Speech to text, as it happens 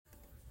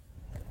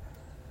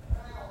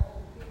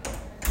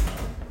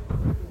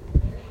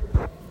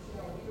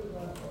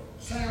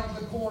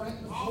cornet,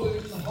 and the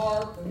flute, and the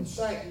harp, and the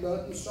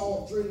sackbut, and the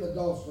psaltery, and the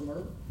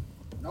dulcimer,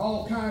 and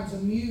all kinds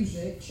of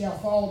music shall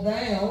fall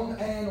down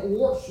and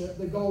worship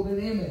the golden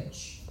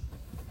image.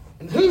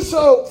 And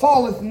whoso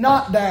falleth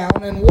not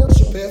down and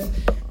worshipeth,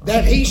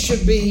 that he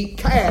should be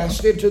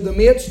cast into the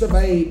midst of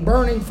a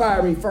burning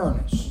fiery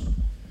furnace.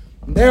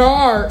 There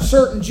are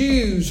certain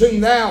Jews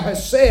whom thou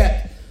hast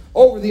set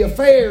over the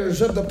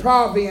affairs of the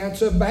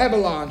province of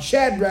Babylon,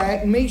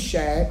 Shadrach,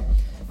 Meshach,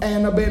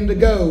 and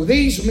Abednego.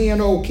 These men,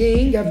 O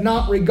king, have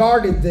not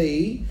regarded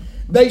thee.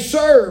 They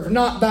serve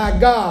not thy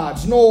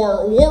gods,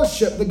 nor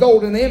worship the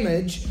golden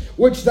image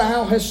which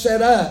thou hast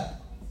set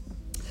up.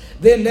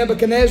 Then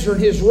Nebuchadnezzar,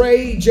 in his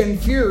rage and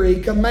fury,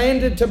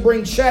 commanded to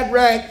bring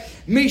Shadrach,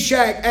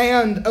 Meshach,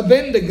 and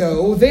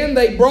Abednego. Then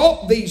they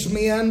brought these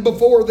men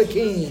before the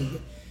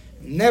king.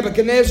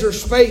 Nebuchadnezzar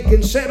spake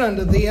and said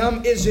unto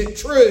them, Is it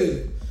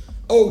true,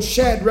 O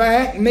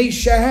Shadrach,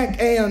 Meshach,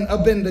 and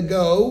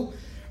Abednego?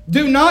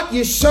 Do not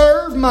ye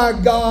serve my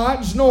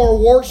gods, nor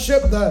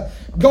worship the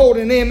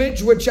golden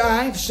image which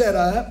I have set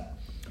up?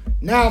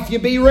 Now if ye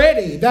be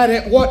ready, that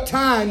at what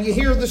time ye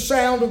hear the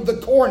sound of the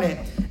cornet,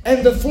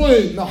 and the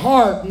flute, and the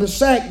harp, and the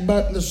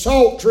sackbut, and the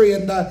psaltery,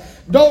 and the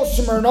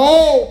dulcimer, and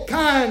all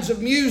kinds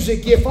of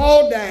music, ye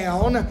fall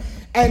down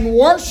and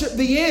worship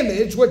the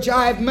image which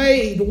I have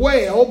made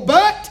well.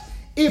 But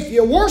if ye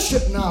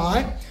worship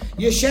not,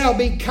 ye shall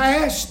be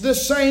cast the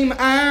same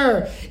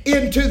hour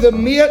into the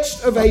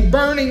midst of a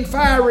burning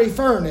fiery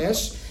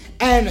furnace.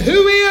 And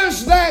who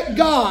is that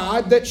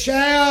God that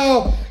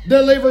shall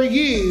deliver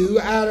you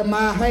out of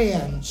my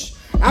hands?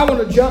 I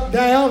want to jump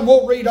down.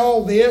 We'll read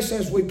all this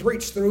as we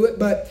preach through it.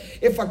 But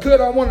if I could,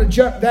 I want to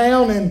jump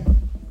down and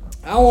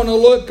I want to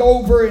look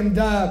over and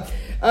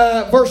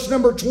verse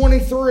number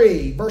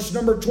 23. Verse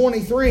number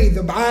 23,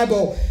 the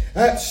Bible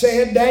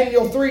said,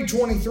 Daniel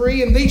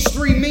 3:23, and these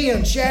three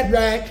men,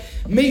 Shadrach,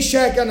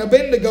 Meshach, and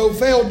Abednego,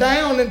 fell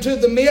down into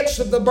the midst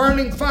of the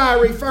burning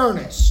fiery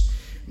furnace.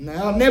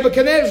 Now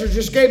Nebuchadnezzar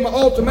just gave them an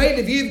ultimatum.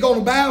 If you're going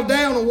to bow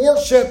down and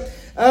worship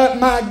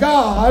my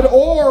God,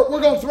 or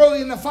we're going to throw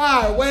you in the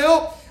fire.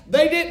 Well,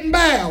 they didn't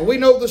bow. We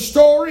know the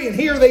story, and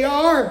here they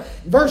are.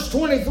 Verse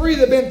 23,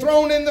 they've been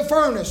thrown in the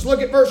furnace.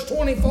 Look at verse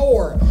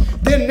 24.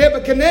 Then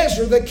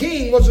Nebuchadnezzar the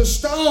king was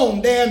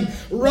astonished, and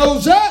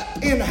rose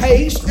up in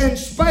haste, and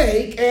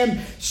spake,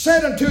 and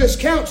said unto his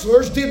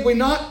counselors, Did we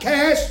not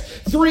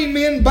cast three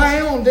men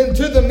bound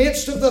into the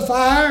midst of the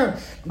fire?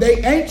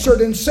 They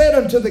answered and said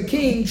unto the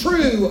king,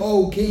 True,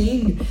 O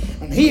king.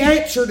 And he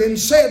answered and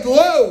said,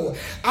 Lo,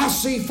 I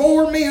see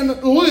four men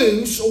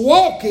loose,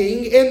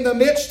 walking in the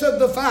midst of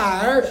the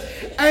fire,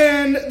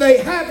 and they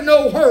have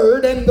no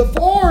hurt, and the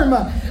form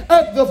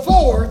of the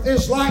fourth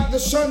is like the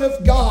Son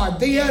of God.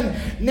 Then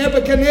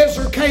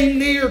Nebuchadnezzar came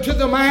near to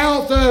the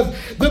mouth of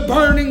the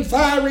burning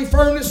fiery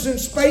furnace, and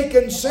spake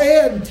and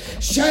said,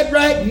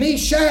 Shadrach,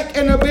 Meshach,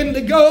 and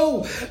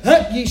Abednego,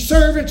 ye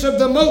servants of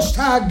the Most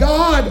High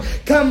God,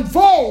 come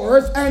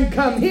forth and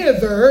come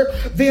hither.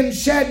 Then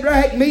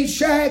Shadrach,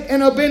 Meshach,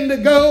 and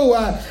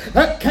Abednego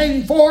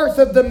came forth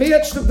of the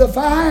midst of the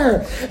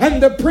fire,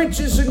 and the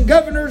princes and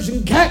governors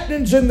and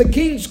captains and the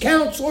king's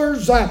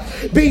counselors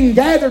being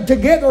gathered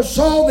together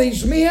saw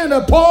these men,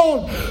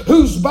 upon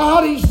whose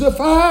bodies the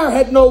fire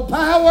had no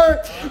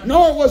power,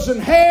 nor was an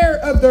hair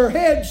of their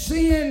head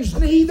singed,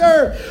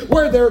 neither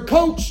were their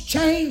coats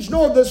changed,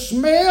 nor the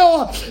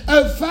smell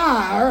of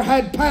fire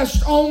had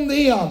passed on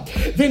them.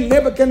 Then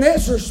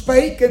Nebuchadnezzar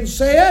spake and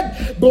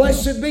said,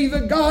 Blessed be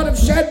the God of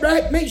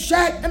Shadrach,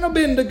 Meshach, and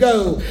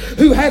Abednego,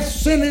 who hath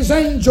sent his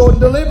angel and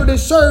delivered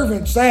his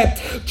servants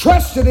that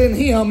trusted in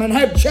him, and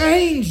have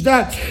changed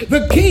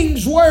the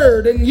king's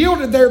word, and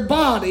yielded their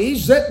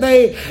bodies, that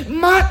they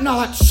might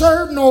not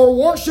serve nor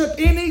worship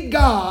any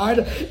God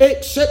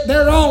except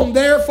their own.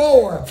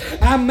 Therefore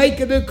I make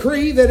a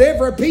decree that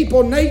every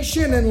people,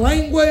 nation, and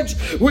language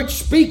which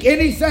speak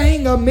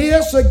anything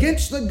amiss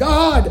against the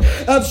God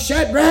of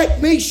Shadrach,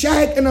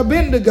 Meshach, and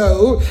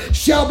Abednego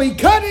shall be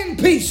cut in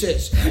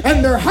pieces,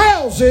 and their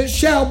houses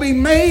shall be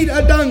made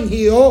a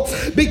dunghill,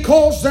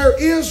 because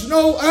there is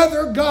no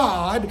other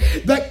God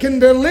that can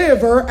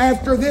deliver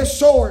after this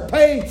sort.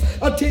 Pay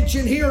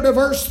attention here to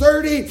verse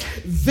 30.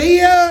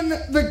 Then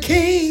the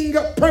king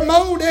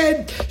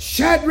promoted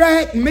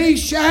Shadrach,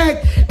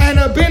 Meshach, and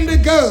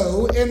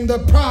Abednego in the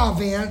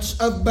province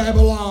of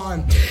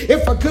Babylon.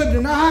 If I could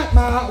tonight,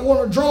 I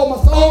want to draw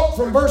my thought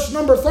from verse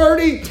number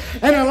 30,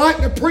 and I'd like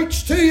to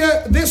preach to you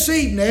this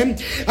evening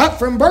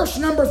from verse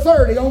number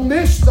 30 on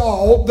this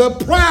thought, the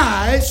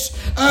price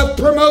of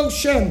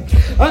promotion.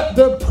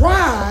 The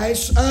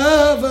price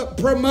of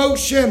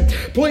promotion.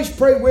 Please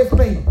pray with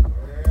me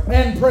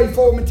and pray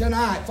for me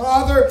tonight.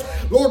 Father,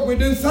 Lord, we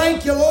do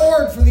thank you,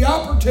 Lord, for the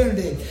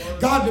opportunity,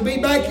 God, to be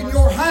back in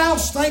your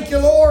house. Thank you,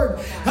 Lord,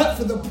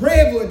 for the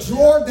privilege,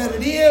 Lord, that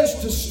it is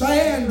to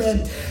stand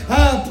and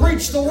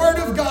preach the Word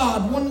of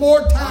God one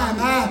more time.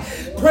 I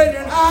pray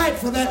tonight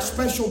for that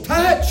special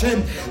touch.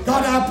 And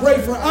God, I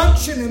pray for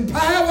unction and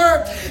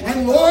power.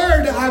 And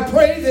Lord, I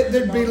pray that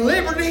there'd be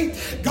liberty,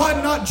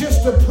 God, not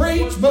just to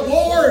preach, but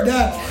Lord,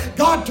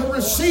 God, to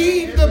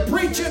receive the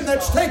preaching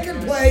that's taking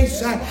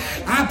place.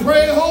 I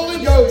pray,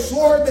 Holy Ghost,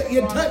 Lord, that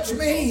you'd touch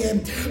me,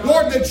 and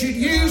Lord, that you'd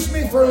use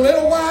me for a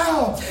little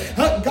while,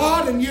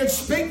 God, and you'd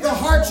speak the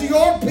hearts of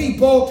your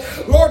people,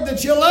 Lord,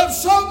 that you love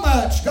so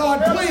much.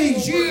 God,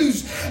 please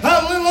use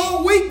a little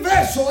old weak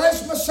vessel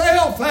as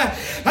myself,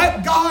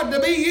 God, to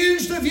be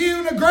used of you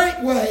in a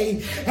great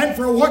way. And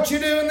for what you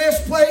do in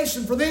this place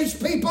and for these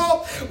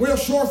people, we'll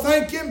sure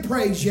thank you and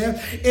praise you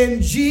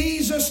in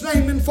Jesus'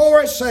 name and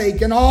for his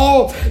sake. And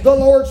all the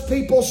Lord's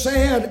people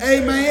said,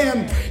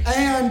 amen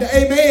and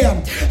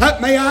amen.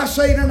 May I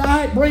say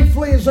tonight,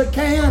 briefly as I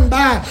can,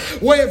 by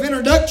way of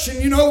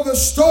introduction, you know the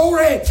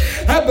story,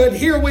 but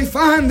here we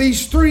find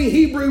these three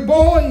Hebrew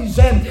boys,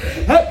 and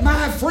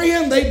my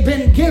friend, they've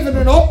been given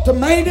an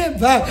ultimatum.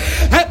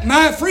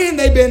 My friend,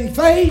 they've been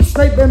faced,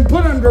 they've been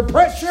put under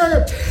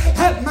pressure,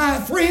 my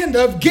friend,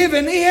 of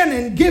giving in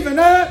and giving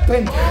up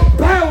and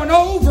bowing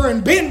over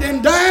and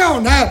bending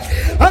down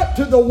up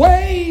to the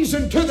ways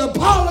and to the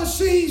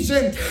policies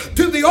and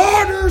to the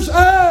orders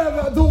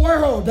of the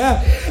world.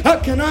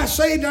 Can I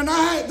say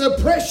tonight, the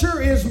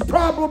pressure is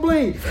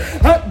probably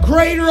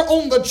greater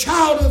on the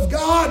child of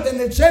God than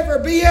it's ever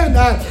been.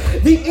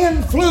 The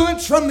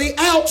influence from the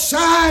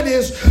outside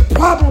is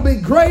probably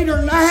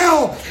greater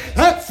now,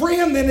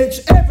 friend, than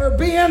it's ever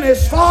been,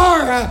 as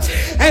far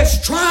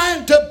as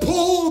trying to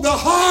pull the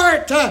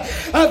heart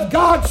of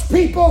God's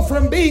people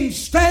from being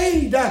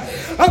stayed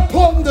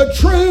upon the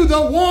true,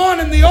 the one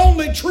and the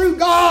only true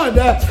God,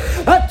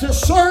 to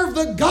serve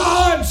the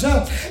gods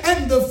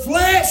and the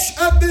flesh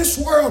of this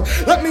world.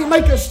 Let me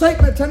make a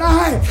statement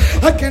tonight.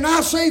 Can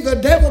I say the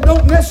devil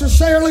don't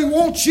necessarily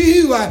want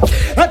you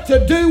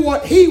to do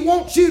what he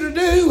wants you to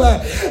do?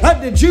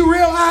 Did you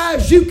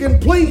realize you can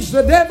please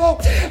the devil?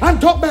 I'm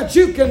talking about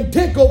you can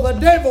tickle the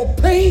devil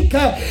pink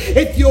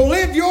if you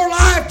live your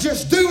life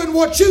just doing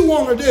what you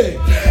want to do.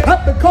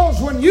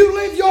 Because when you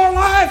live your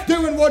life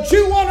doing what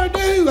you want to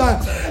do,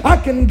 I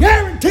can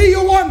guarantee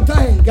you one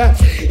thing.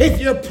 If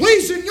you're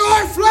pleasing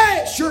your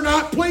flesh, you're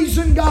not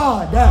pleasing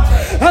God.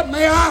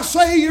 May I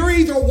say, you're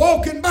either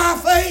walking by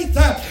faith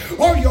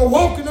or you're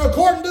walking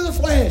according to the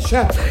flesh.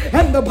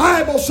 And the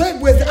Bible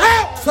said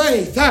without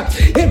faith,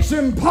 it's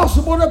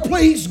impossible to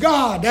please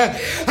God.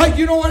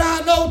 You know what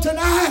I know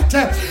tonight?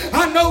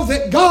 I know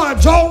that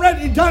God's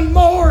already done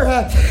more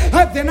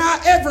than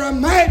I ever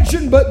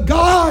imagined, but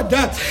God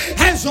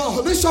has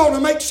this ought to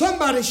make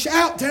somebody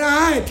shout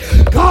tonight.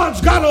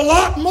 God's got a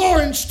lot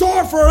more in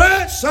store for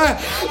us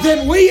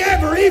than we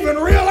ever even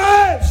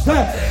realized.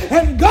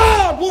 And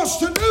God wants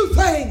to do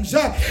things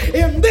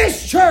in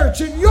this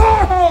church, in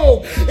your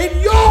home,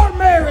 in your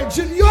marriage,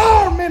 in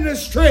your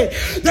ministry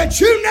that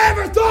you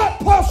never thought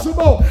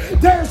possible.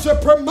 There's a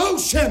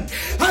promotion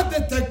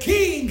that the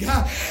King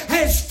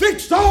has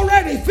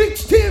already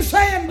fixed his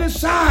hand to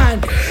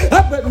sign.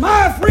 But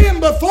my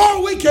friend,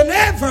 before we can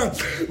ever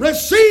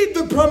receive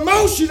the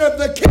promotion of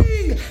the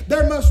King,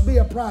 there must be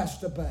a price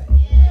to pay.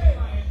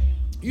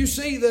 You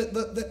see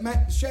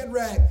that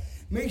Shadrach,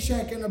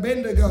 Meshach, and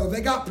Abednego,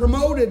 they got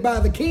promoted by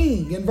the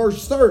King in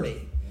verse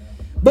 30.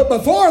 But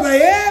before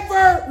they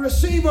ever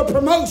receive a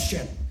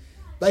promotion,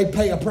 they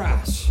pay a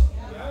price.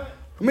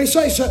 Let me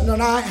say something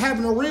tonight.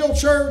 Having a real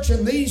church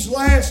in these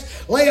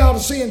last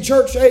Laodicean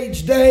church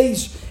age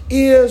days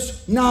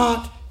is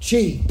not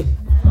cheap.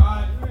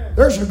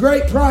 There's a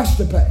great price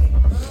to pay.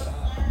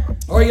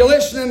 Are you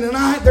listening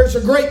tonight? There's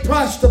a great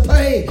price to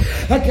pay.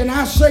 Can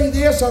I say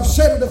this? I've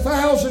said it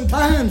 1,000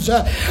 times.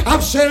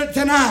 I've said it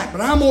tonight, but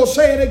I'm going to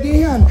say it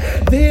again.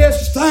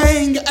 This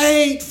thing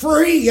ain't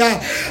free.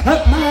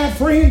 My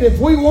friend, if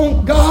we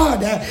want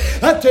God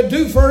to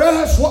do for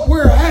us what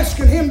we're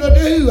asking Him to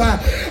do,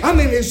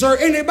 is there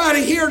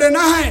anybody here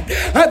tonight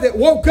that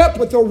woke up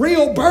with a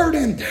real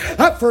burden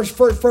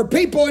for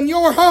people in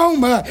your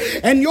home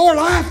and your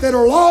life that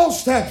are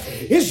lost?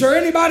 Is there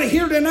anybody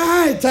here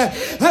tonight,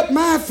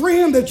 my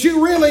friend, that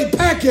you really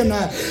packing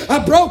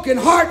a broken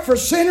heart for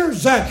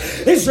sinners?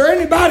 Is there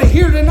anybody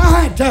here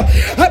tonight,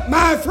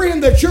 my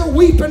friend, that you're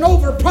weeping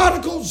over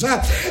prodigals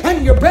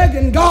and you're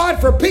begging God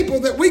for people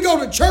that we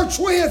go to church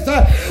with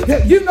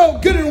that you know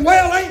good and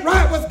well ain't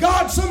right with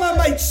God? Some of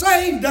them ain't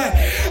saved.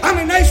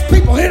 These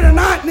people here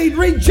tonight need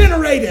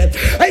regenerated.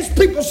 These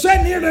people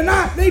sitting here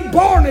tonight need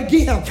born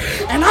again.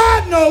 And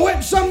I know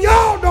it. Some of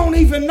y'all don't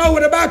even know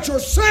it about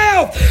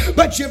yourself,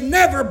 but you've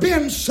never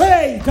been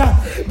saved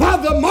by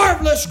the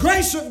marvelous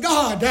grace of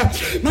God.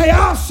 May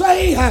I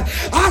say,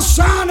 I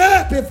sign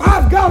up if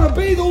I've got to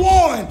be the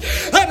one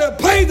to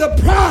pay the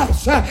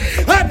price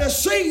to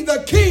see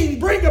the King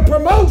bring a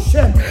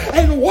promotion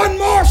and one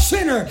more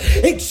sinner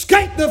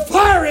escape the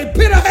fiery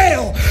pit of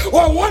hell,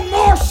 or one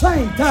more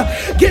saint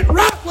get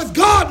right with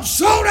God and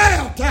sold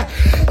out.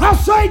 I'll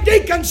say,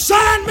 deacon,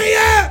 sign me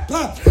up.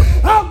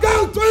 I'll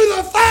go through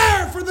the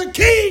fire for the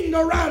King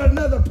to write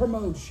another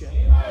promotion.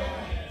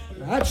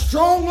 That's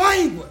strong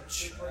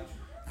language.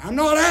 I'm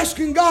not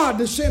asking God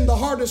to send the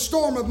hardest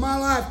storm of my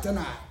life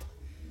tonight.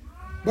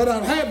 But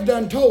I have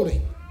done told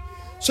him.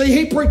 See,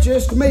 he preached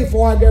this to me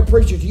before I dare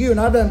preach it to you. And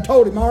I done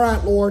told him, all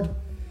right, Lord,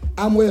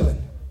 I'm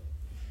willing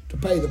to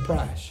pay the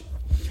price.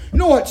 You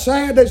know what's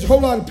sad? There's a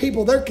whole lot of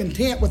people, they're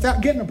content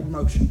without getting a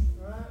promotion.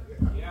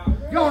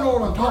 Y'all know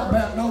what I'm talking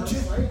about, don't you?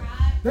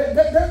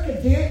 They're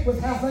content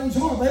with how things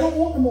are. They don't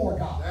want no more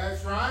God.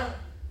 That's right.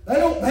 They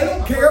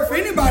don't care if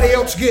anybody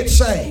else gets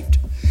saved.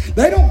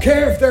 They don't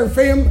care if their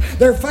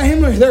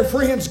family, their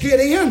friends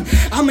get in.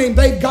 I mean,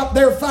 they've got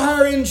their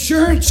fire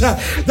insurance.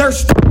 They're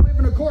still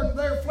living according to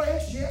their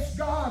flesh. Yes,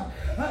 God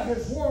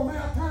has worn them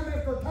out time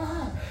after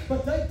time.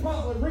 But they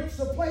probably reached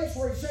the place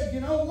where he said, you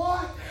know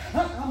what?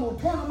 I'm going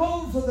to turn them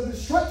over for the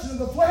destruction of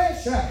the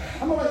flesh.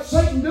 I'm going to let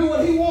Satan do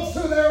what he wants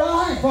to their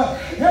life.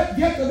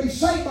 Get to be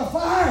saved by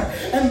fire.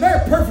 And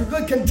they're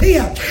perfectly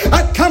content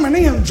coming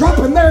in,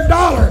 dropping their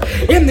dollar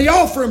in the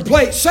offering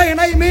plate, saying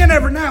amen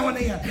every now and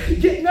then,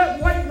 getting up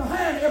and waving the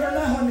hand every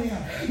now and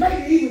then,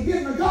 maybe even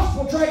giving a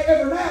gospel tract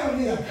every now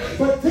and then.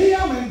 But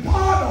them and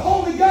God, the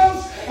Holy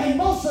Ghost, and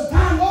most of the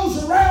time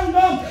those around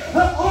them,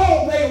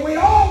 we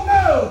all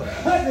know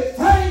that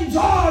things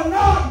are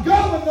not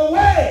going the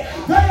way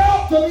they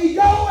ought to be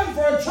going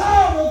for a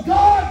child of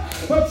God.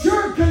 But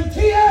you're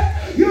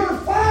content, you're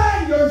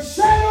fine, you're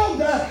settled,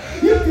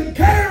 you can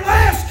care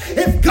less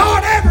if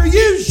God ever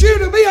used you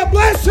to be a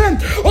blessing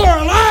or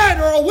a light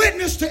or a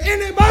witness to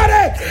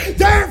anybody.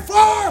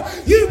 Therefore,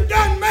 you've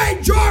done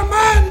made your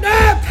mind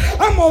up.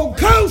 I'm going to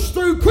coast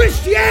through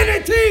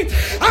Christianity.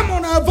 I'm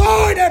going to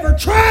avoid every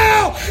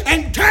trial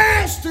and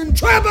test and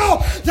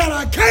trouble that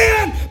I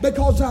can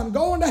because I'm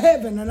going to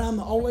heaven and I'm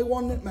the only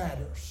one that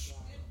matters.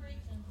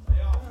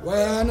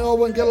 Well, I know I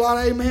wouldn't get a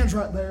lot of amens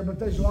right there, but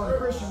there's a lot of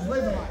Christians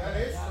living like that.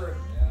 That is true.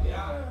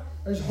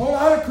 There's a whole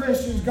lot of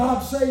Christians,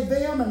 God saved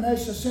them, and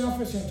that's the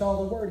selfish, that's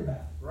all they're worried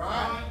about.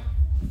 Right.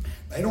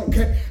 They don't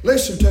care.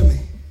 Listen to me.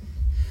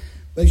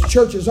 There's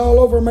churches all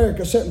over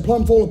America sitting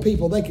plumb full of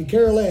people. They could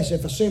care less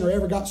if a sinner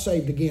ever got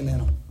saved again in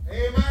them.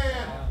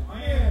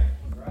 Amen.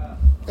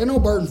 Ain't no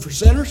burden for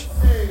sinners.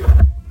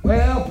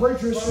 Well,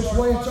 preacher, it's just the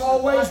way it's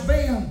always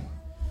been.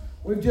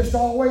 We've just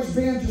always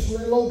been just a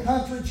little old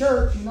country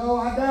church. You know,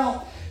 I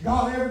doubt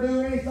God ever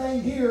do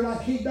anything here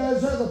like he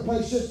does other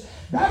places.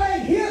 That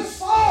ain't his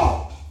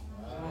fault.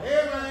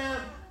 Amen.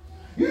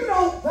 You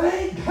don't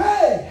think,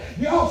 hey,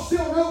 y'all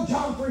still know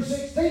John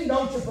 3:16,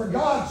 don't you? For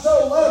God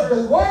so loved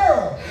the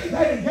world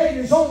that he gave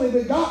his only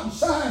begotten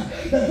Son,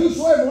 that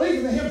whosoever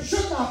believeth in him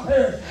should not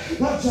perish,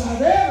 but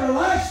have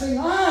everlasting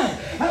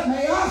life.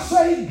 May I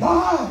say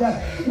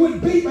God would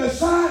be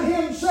beside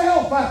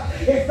himself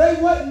if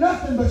they wasn't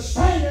nothing but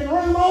standing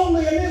room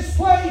only in this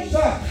place.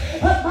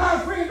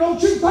 My friend,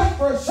 don't you think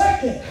for a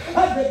second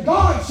that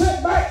God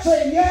sat back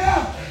saying,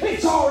 yeah,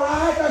 it's all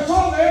right, that's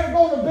all they're ever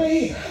going to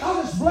be.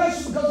 I'll just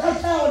bless them because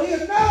that's how it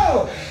is.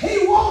 No,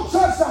 he wants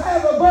us to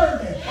have a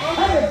burden.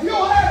 And if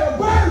you'll have a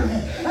burden,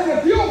 and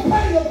if you'll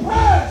pay the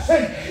price,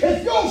 and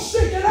if you'll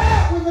stick it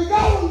out when the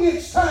going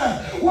gets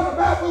time, what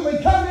about when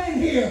we come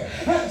in here?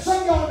 And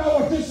some of y'all know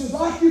what this is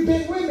like. You've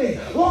been with me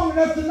long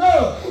enough to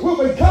know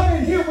when we come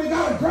in here, we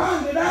got to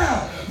grind it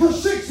out for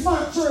 6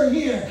 months or a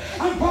year.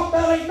 I'm talking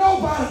about ain't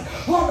nobody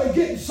hardly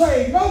getting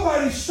saved.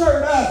 Nobody's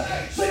stirred up.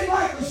 Seems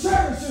like the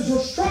services are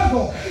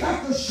struggle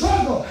after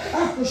struggle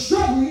after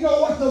struggle. You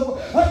know what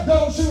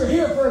those who are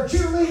here for a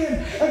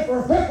cheerleading and for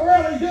a pep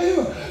rally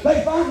do?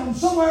 They find them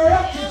somewhere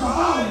else at the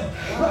holler.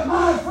 But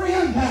my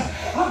friend,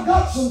 I've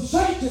got some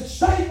saints that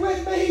stayed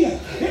with me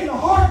in the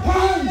hard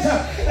times,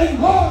 and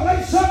boy,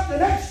 they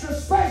something extra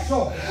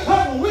special.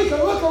 We can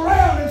look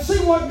around and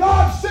see what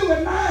God's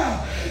doing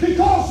now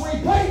because we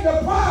paid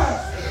the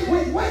price.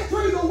 We went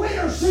through the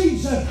winter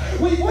season.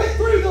 We went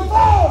through the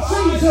fall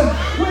season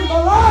when the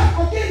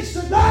life begins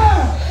to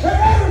die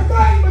and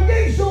everything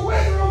begins to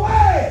wither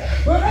away.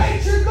 But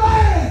ain't you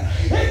glad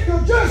if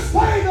you just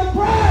pay the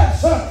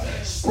price?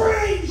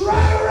 Spring's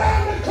right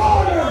around the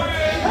corner,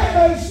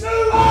 and there's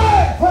new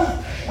life,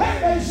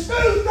 and there's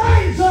new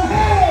things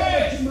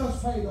ahead, but you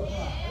must pay the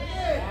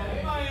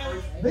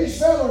price. These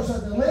fellows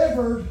are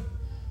delivered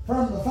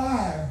from the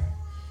fire.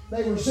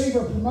 They receive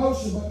a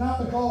promotion, but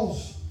not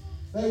because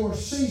they were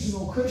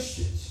seasonal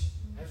Christians.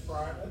 That's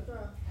right.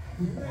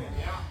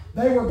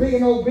 They were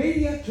being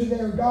obedient to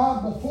their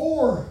God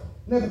before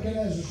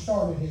Nebuchadnezzar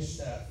started his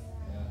stuff.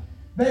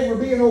 They were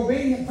being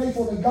obedient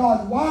people to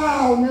God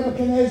while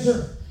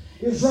Nebuchadnezzar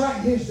is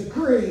writing his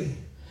decree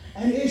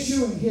and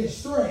issuing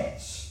his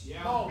threats.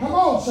 Come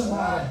on,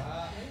 somebody.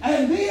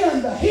 And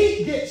then the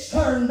heat gets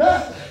turned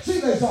up. See,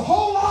 there's a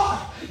whole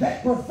lot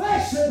that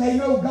profess that they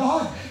know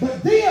God,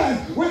 but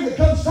then when it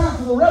comes time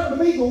for the rubber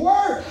to meet the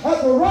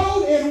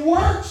road in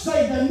works,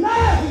 they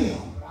deny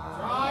Him.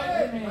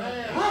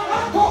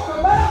 I'm talking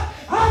about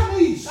I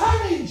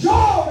need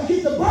y'all to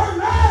get the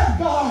burden out of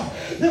God,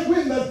 that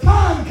when the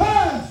time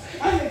comes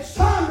and it's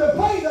time to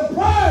pay the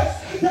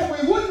price, that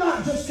we would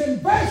not just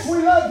confess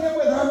we love Him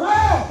with our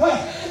mouth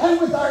and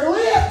with our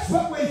lips,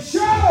 but we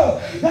show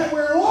that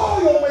we're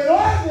loyal, we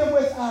love Him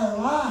with our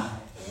lives.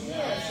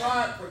 That's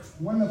right.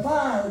 When the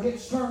fire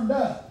gets turned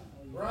up,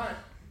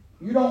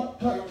 You don't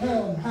tuck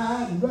tail and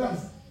hide and run.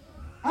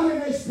 I mean,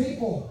 there's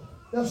people,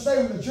 they'll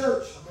stay with the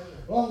church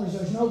as long as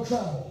there's no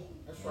trouble.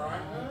 That's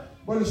right.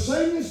 But as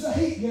soon as the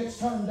heat gets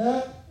turned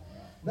up,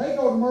 they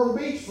go to Myrtle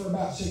Beach for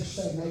about 6,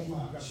 7, 8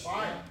 months. That's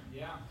right.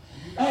 Yeah.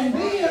 And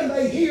then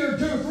they hear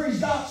 2 or 3's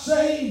got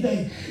saved,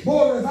 and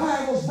boy,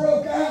 revivals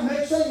broke out.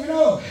 Next thing you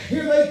know,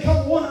 here they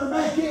come wandering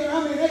back in.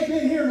 I mean, they've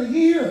been here in a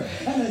year,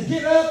 and they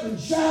get up and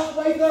shout,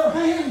 wave their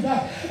hand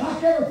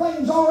like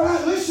everything's all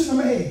right. Listen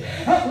to me.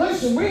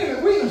 Listen,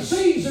 we're in a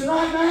season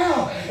right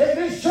now in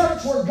this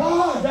church where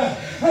God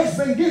has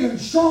been giving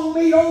strong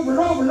meat over and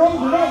over and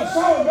over and over.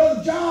 Sorry,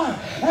 Brother John,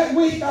 that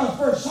week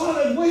for a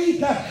solid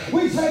week.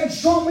 We've had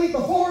strong meat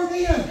before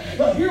then,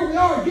 but here we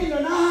are again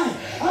tonight.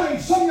 I mean,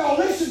 some of y'all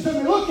listen to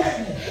me, look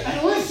at me,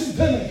 and listen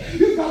to me.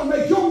 You've got to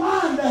make your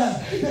mind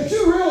up that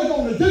you're really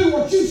going to do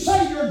what you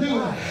say you're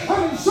doing.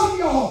 I mean, some of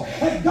y'all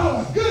have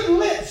got a good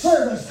lip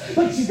service,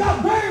 but you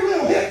got very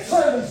little hip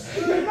service.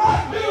 You're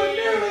not doing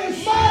nearly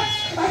as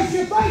much as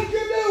you think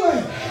you're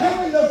doing. And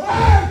when the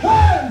fire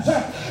comes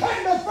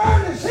and the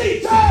furnace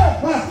heats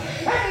up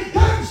and it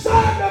comes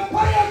time to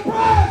pay a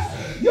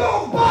price,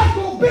 your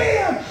buckle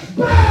bend,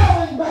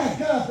 bowing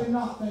back up and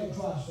not think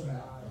twice about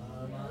it.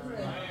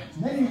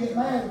 And then you get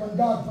mad when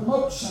God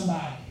promotes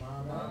somebody.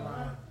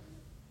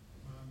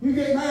 You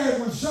get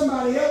mad when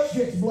somebody else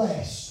gets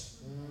blessed.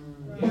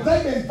 But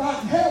they've been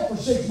fighting hell for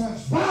 6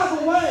 months. By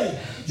the way,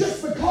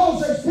 just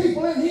because there's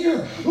people in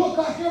here look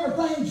like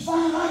everything's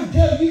fine, I can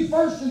tell you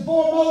first and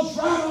foremost,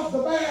 right off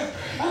the bat,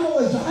 I know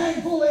there's a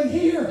handful in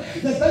here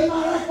that they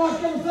might act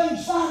like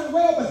everything's fine and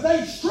well, but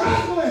they're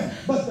struggling,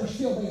 but they're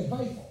still being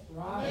faithful.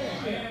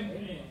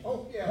 Right.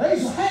 Oh, yeah.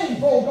 There's a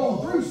handful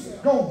going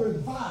through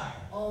the fire.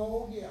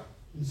 Oh, yeah.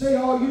 You see,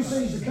 all you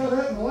see is the cut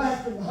up and the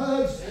laughter and the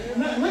hugs.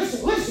 And that,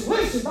 listen,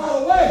 by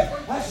the way,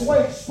 that's the way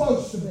it's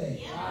supposed to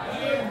be.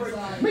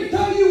 Let me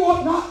tell you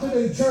what not to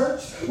do,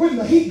 church, when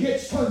the heat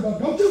gets turned up.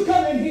 Don't you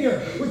come in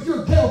here with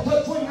your tail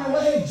tucked between your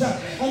legs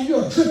and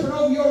you're tripping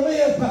over your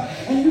lip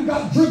and you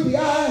got droopy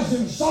eyes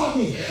and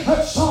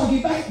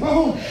soggy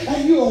backbone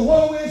and you're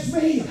woe is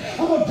me.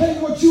 I'm going to tell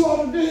you what you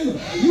ought to do.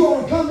 You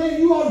ought to come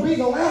in, you ought to be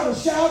the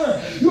loudest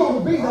shouter. You ought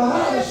to be the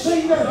loudest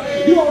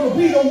singer. You ought to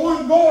be the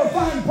one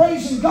glorifying,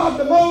 praising God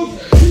the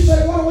most. You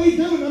say, what do we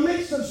do in the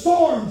midst of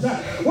storms?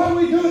 What do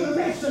we do in the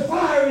midst of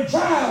fiery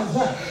trials?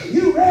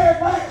 You rear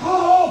back,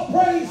 haul off,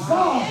 praise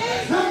God.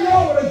 How many of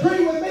y'all would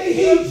agree with me?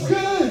 He's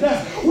good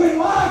when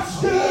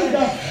life's good,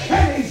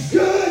 and He's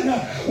good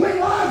when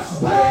life's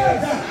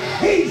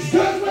bad. He's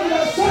good when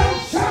the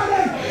sun's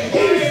shining.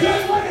 He's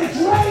good when it's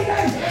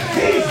raining.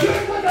 He's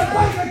good when the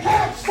bank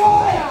account's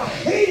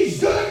full. He's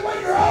good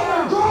when you're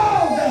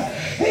overdrawn.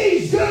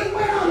 He's good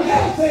when I'm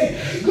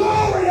healthy.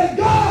 Glory to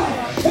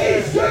God.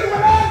 He's good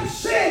when I'm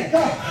sick.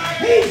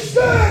 He's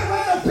good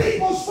when the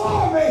people's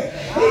for me.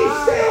 He's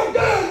still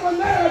good when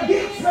they're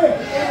against me.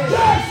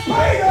 Just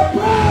pay the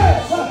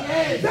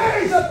price.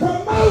 There is a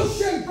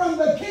promotion from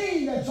the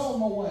King that's on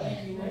the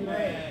way.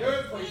 Amen.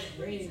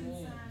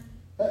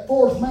 That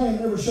fourth man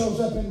never shows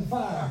up in the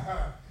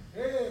fire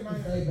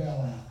if they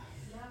bail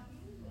out.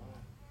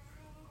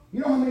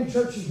 You know how many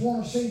churches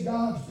want to see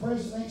God's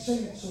presence? They ain't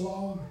seen it so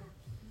long.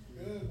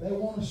 They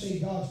want to see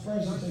God's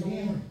presence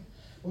again.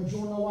 But you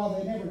want to know why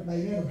they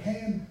never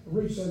can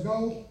reach their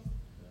goal?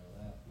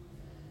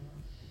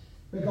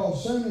 Because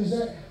as soon as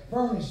that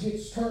furnace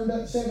gets turned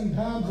up 7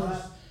 times,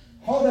 it's,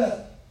 hold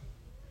up,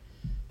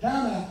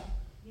 time out.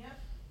 Yep.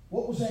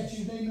 What was that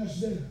you needing us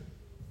to do?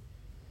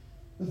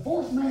 The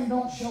fourth man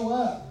don't show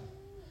up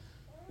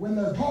when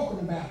they're talking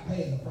about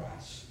paying the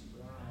price.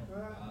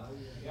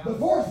 The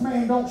fourth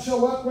man don't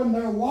show up when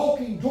they're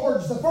walking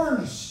towards the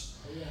furnace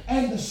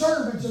and the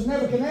servants of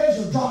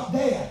Nebuchadnezzar drop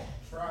dead.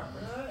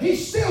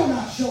 He's still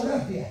not showed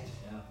up yet.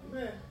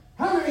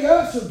 How many of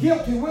us are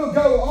guilty? We'll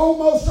go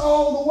almost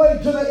all the way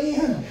to the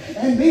end.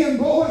 And then,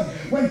 boy,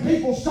 when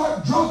people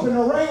start dropping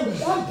around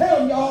us, I'm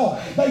telling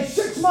y'all, they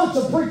 6 months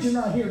of preaching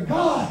right here.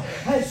 God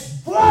has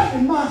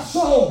flooded my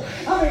soul.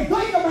 I mean,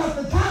 think about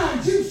the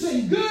times you've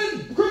seen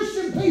good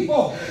Christian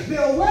people.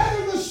 They'll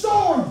weather the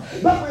storm.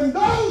 But when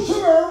those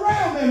who are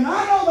around them,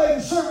 I know they're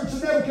the servants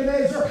of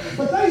Nebuchadnezzar,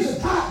 but there's a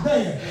type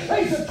there.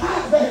 There's a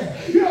type there.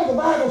 You know, the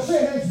Bible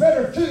said it's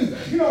better two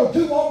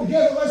walk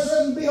together lest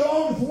there be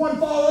alone. If one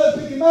fall up,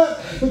 pick him up.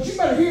 But you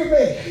better hear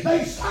me.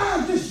 There's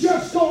times it's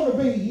just going to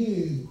be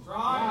you.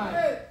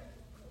 Right.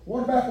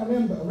 What about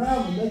when them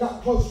around them, they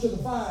got close to the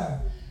fire,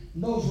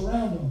 and those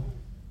around them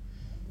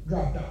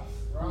dropped off?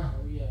 Right.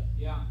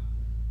 Yeah.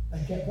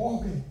 They kept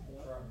walking.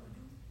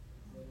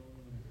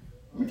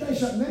 Let me tell you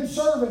something. Them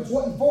servants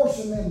wasn't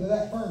forcing them to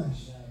that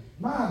furnace.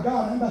 My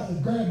God, I'm about to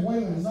grab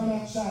Waylon and run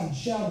outside and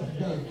shout at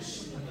the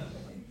goats.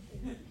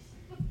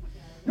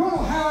 You want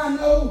to know how I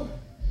know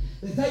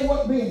that they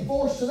wasn't being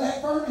forced to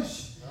that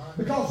furnace?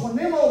 Because when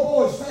them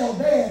old boys fell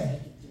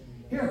dead,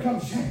 here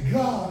comes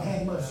God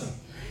have mercy.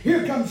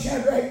 Here comes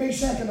Shadrach,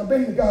 Meshach, and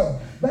Abednego.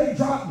 They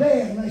dropped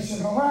dead and they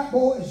said, all right,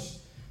 boys,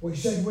 we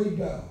said we'd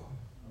go.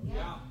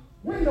 Yeah.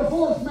 When did the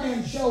fourth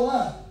man show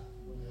up?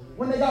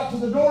 When they got to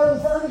the door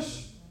of the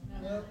furnace?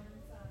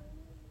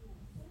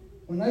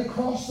 when they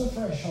crossed the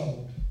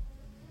threshold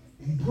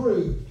and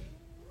proved,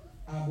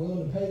 I'm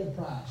willing to pay the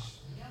price,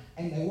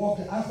 and they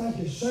walked in, I think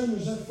as soon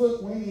as their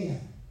foot went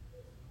in,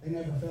 they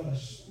never felt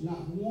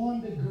not 1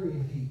 degree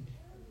of heat.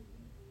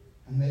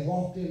 And they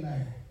walked in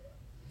there.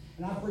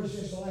 And I preached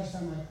this the last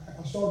time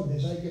I started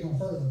this. I ain't getting no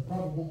further.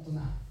 Probably won't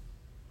tonight.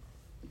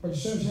 But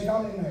as soon as they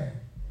got in there,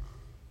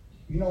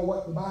 you know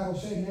what the Bible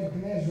said?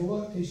 Nebuchadnezzar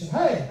looked. He said,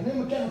 hey, and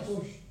them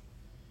counselors,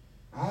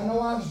 I know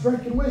I was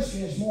drinking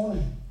whiskey this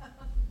morning.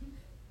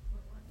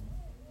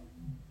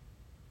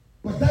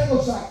 But that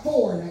looks like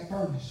 4 in that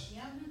furnace.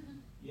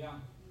 Yeah.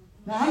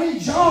 Now I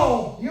need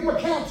y'all, you're my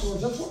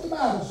counselors. That's what the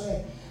Bible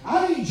said.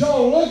 I need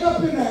y'all to look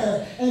up in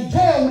there and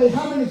tell me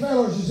how many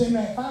fellows is in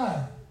that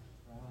fire.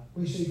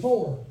 We see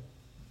 4.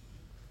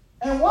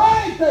 And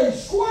why ain't they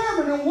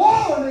squirming and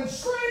wallowing and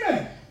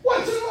screaming?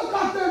 What's it look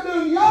like they're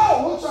doing,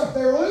 y'all? Looks like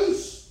they're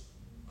loose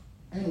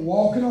and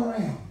walking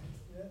around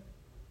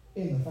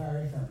in the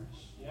fiery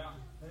furnace. Yeah.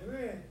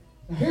 Amen.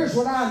 Now here's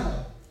what I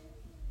know.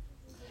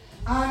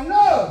 I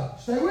know,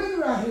 stay with me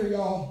right here,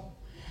 y'all.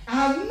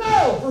 I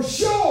know for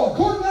sure,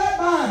 according to that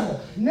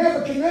Bible,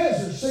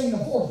 Nebuchadnezzar seen the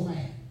 4th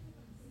man.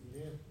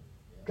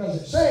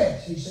 Because it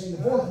says he seen the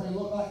 4th man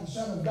look like the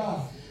Son of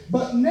God.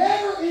 But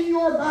never in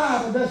your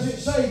Bible does it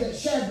say that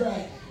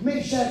Shadrach,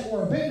 Meshach,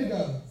 or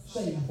Abednego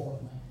seen the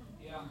 4th man.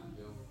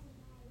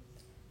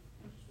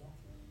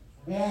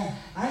 Yeah,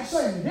 I ain't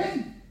saying they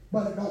didn't,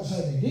 but it don't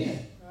say they did.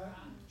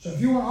 So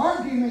if you want to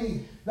argue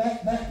me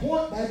that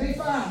point, that'd be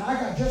fine. I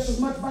got just as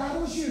much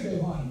Bible as you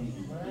do, honey.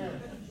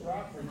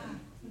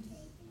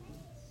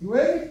 You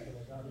with me?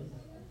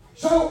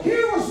 So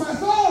here was my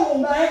thought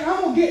on that, and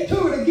I'm going to get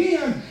to it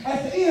again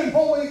at the end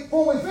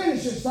before we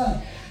finish this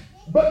thing.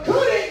 But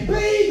could it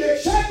be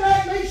that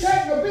Shadrach,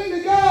 Meshach, and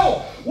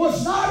Abednego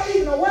was not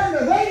even aware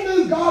that they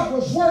knew God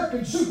was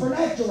working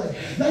supernaturally?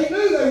 They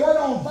knew they weren't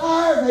on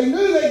fire. They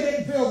knew they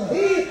didn't feel the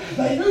heat.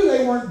 They knew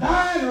they weren't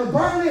dying or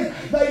burning.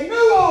 They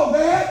knew all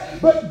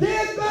that. But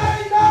did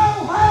they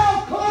know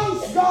how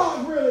close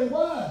God really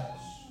was?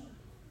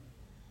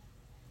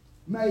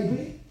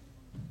 Maybe,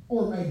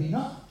 or maybe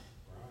not.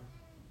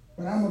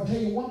 But I'm going to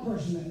tell you one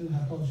person that knew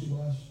how close he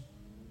was.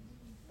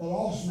 The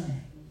lost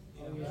man.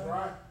 That's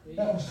right.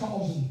 That was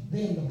causing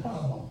them the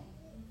problem.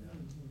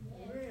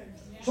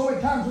 So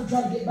many times we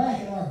try to get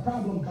back at our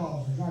problem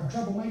causers, our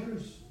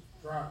troublemakers.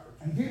 Right.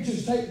 And if you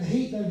just take the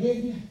heat they're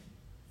giving you,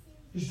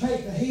 just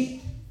take the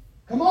heat.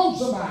 Come on,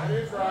 somebody.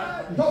 That is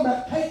right. I'm talking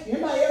about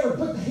anybody ever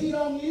put the heat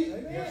on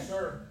you? Yes,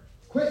 sir.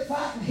 Quit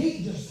fighting heat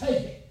and just take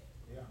it.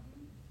 Yeah.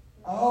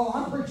 Oh,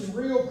 I'm preaching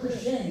real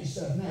Christianity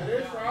stuff now. That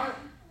is right.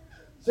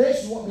 So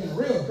this is what being a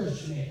real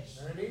Christian is.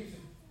 That ain't easy.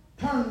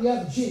 Turning the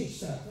other cheek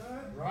stuff.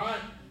 Right.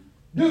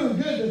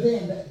 Doing good to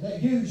them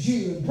that use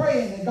you and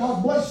praying that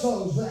God bless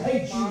those that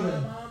hate you.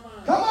 And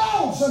come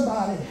on,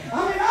 somebody.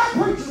 I mean,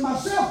 I'm preaching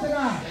myself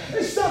tonight.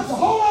 This stuff's a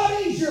whole lot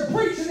easier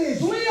preaching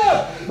is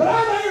Leo. But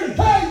I'm here to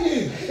tell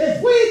you,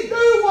 if we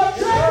do what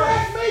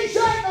Shadrach,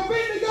 Meshach, and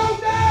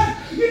Abednego done,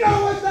 you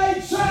know what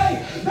they'd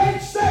say?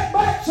 They'd step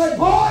back and say,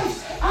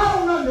 boys, I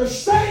don't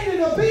understand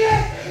it a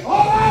bit.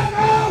 All I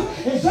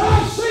know is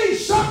I see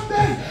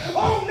something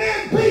on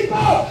them people.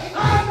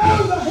 I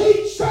know the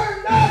heat's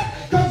turned up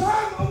because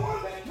I'm the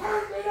one that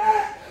turned it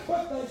up.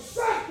 But there's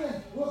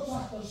something looks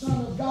like the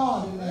Son of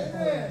God in that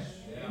place.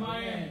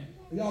 Amen.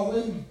 Y'all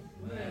with me?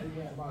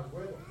 Might as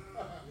well.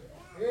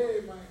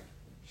 Amen.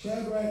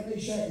 Shadrach,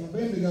 Meshach, and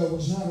Abednego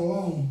was not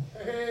alone.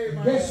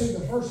 Amen. Guess who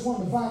the first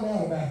one to find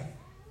out about it?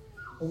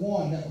 The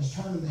one that was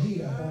turning the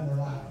heat up on their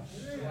lives.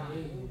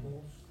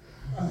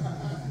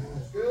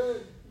 That's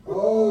good.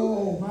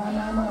 Oh, my.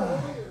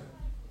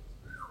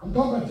 I'm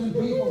talking about them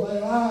people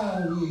that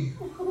lie on you.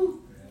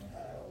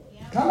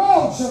 Come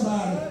on,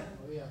 somebody.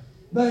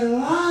 They're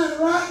lying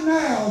right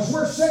now as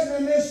we're sitting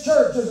in this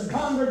church as a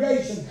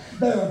congregation.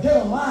 They're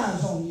telling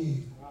lies on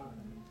you.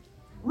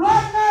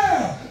 Right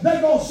now,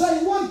 they're going to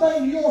say one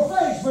thing to your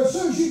face, but as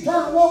soon as you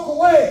turn and walk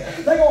away,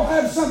 they're going to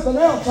have something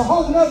else, a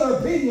whole other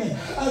opinion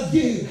of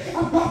you.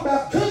 I'm talking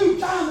about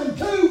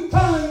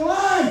two-tongue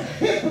lying,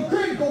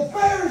 hypocritical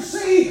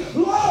Pharisee,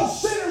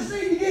 lost sinners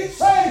need to get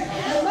saved,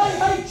 and they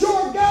hate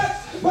your guts.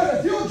 But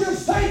if you'll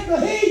just take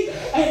the heat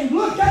and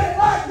look at it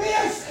like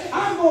this,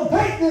 I'm going to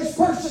take this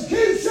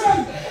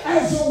persecution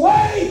as a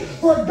way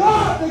for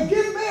God to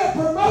give me a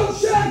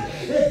promotion.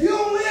 If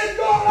you'll live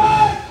your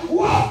life,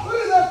 walk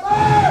through the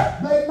fire,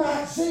 they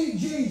might see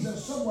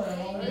Jesus somewhere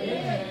along the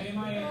way.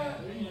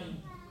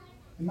 Amen.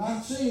 They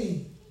might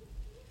see.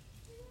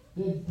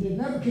 Did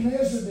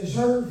Nebuchadnezzar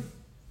deserve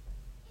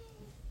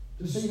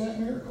to see that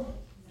miracle?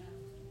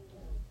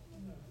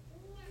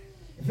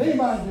 If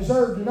anybody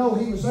deserved to know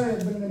he was there,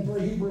 it'd been them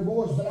 3 Hebrew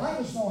boys. But I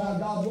just know how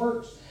God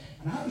works,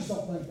 and I just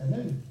don't think they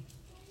knew.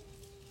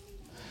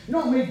 You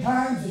know how many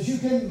times that you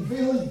can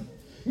feel him?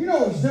 You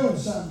know he's doing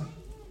something,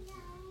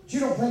 but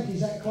you don't think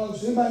he's that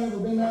close. Anybody ever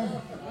been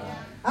there?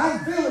 I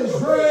can feel his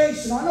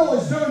grace, and I know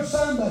he's doing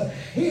something, but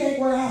he ain't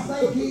where I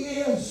think he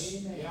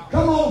is.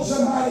 Come on,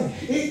 somebody.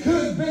 It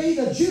could be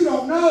that that you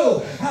don't know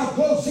how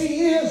close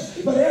He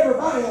is, but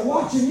everybody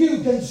watching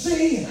you can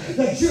see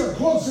that you're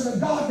closer to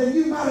God than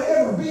you might have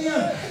ever been,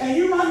 and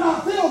you might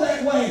not feel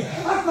that way.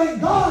 I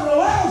think God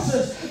allows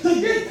us to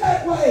get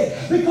that way,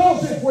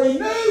 because if we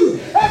knew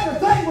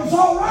everything was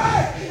all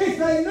right, if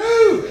they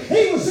knew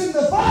He was in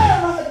the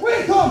fire right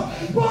with them,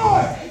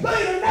 boy,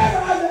 they'd have never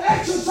had to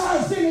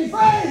exercise any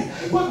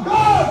faith. But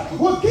God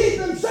will keep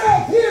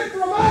Himself hid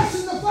from us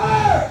in the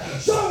fire,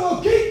 so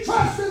we'll keep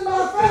trusting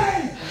by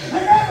faith.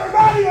 And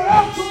everybody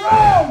else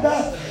around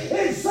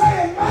is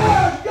saying,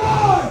 my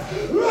God,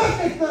 look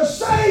at the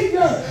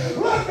Savior,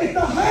 look at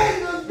the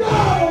hand of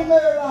God on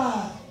their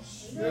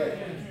lives.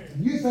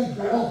 And you think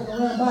you're walking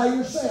around by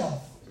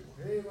yourself,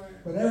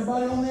 but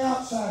everybody on the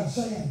outside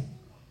saying,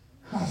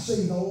 I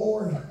see the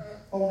Lord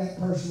on that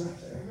person right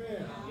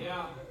there.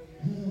 Yeah.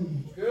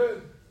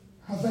 Good.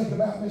 I think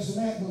about Miss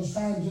Annette those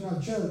times in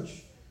our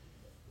church.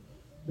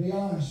 Be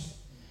honest.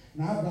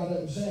 And I've got up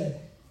and said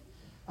it.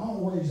 I don't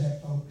know where he's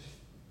at, folks.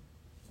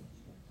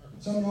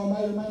 Some of y'all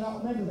may or may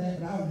not remember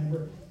that, but I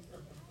remember it.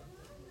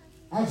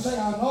 I'd say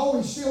I know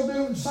he's still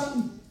doing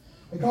something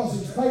because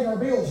he's paid our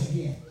bills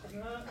again.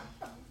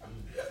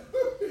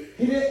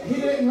 He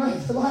didn't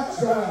let the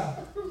lights go out.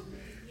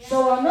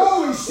 So I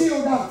know he's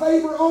still got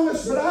favor on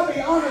us, but I'll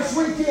be honest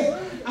with you,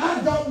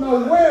 I don't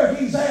know where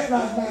he's at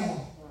right now.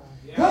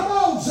 Come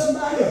on,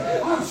 somebody.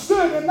 I've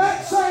stood in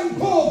that same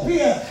pulpit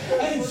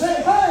and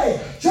said, hey,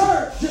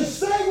 church, just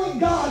stay with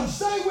God.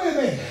 Stay with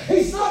me.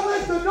 He's not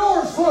let the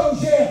doors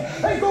close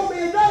yet. There's going to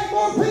be a day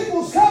more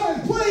people's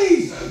coming.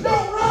 Please,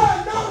 don't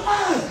run. Don't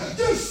hide.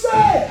 Just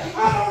stay.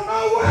 I don't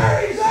know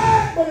where he's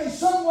at, but he's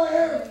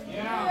somewhere.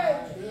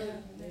 Yeah.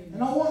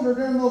 And I wonder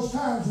during those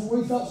times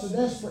when we felt so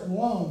desperate and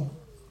alone,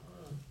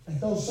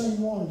 that those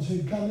same ones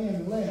who'd come in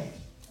and left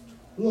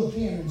looked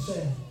in and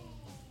said,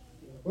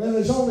 well,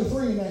 there's only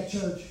 3 in that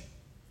church.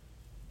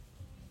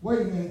 Wait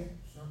a minute.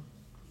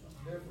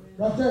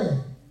 Right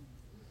there.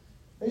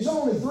 There's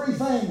only 3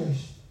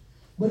 families.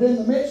 But in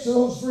the midst of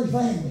those 3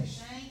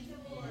 families,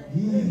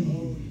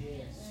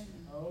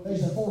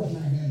 there's a 4th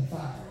man in the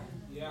fire.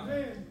 Yeah.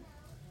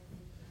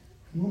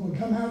 When we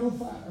come out of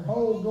the fire,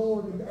 oh,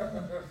 glory to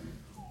God.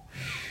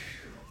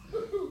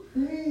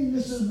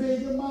 This is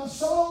big in my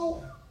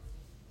soul.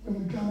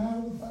 When we come out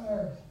of the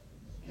fire,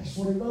 guess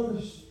what He wrote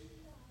us?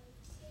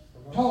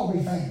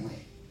 Talby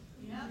family.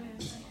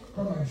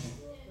 Promotion.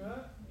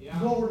 Yeah.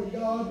 Glory to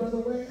God, Brother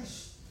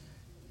West.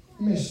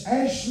 Miss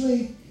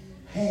Ashley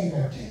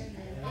Hamilton.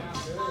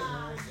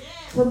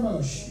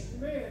 Promotion.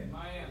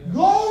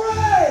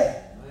 Glory!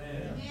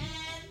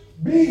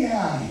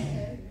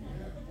 Behind.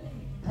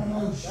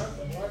 Promotion.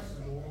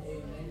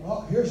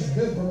 Oh, here's a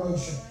good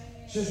promotion.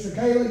 Sister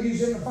Kayla, you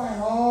was in the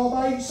fire all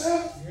by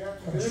yourself?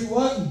 But you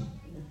wasn't.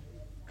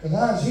 Because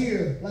I was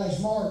here last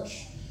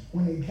March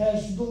when He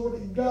cashed, glory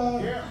to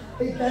God.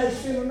 He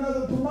cashed in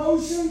another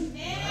promotion.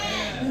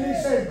 And He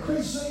said,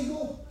 Chris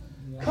Eagle,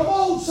 come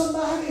on,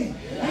 somebody.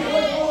 And it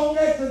went long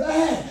after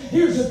that.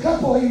 Here's a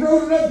couple. He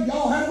wrote it up.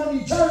 Y'all had them on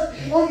your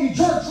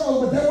church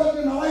roll, but they wasn't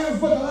in the Lamb's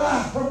Book of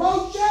Life.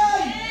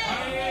 Promotion.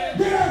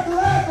 Then after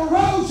that, the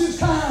Roses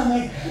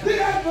coming. Then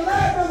after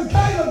that, Brother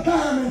Caleb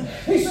coming.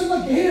 He said,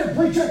 look here,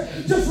 preacher,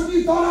 just when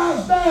you thought I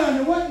was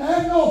done, it wouldn't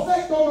have no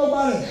effect on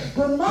nobody.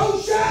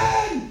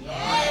 Promotion!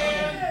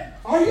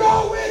 Are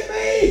y'all with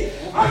me?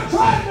 I'm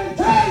trying to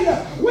tell you,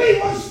 we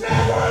was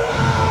never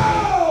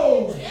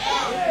alone.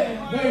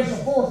 There's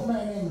a 4th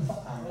man in the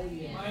fire.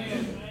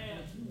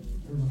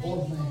 There's a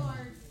 4th man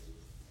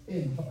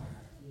in the fire.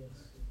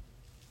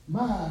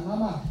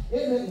 My.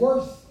 Isn't it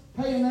worth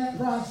paying that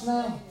price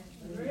now?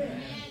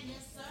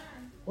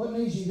 What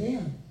needs you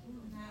then?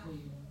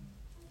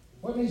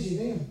 What needs you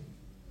then?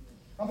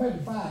 I've had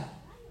to fight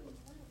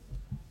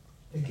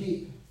to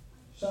keep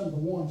some of the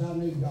ones I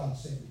knew God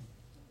sent me.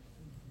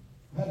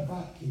 I've had to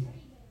fight to keep them.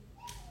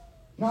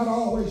 Not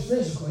always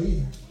physically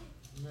either.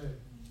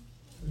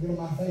 I get on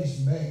my face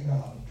and beg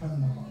God to turn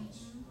their hearts.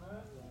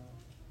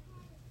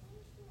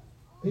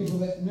 People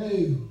that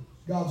knew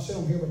God sent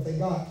them here, but they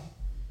got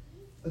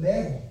the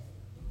devil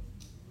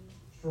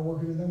started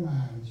working in their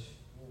minds.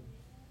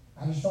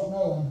 I just don't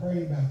know. I'm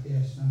praying about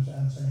this, and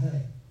I'm saying,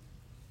 hey,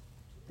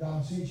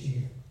 God sent you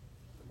here.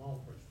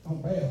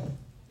 Don't bail.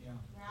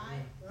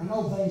 I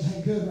know things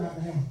ain't good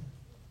right now.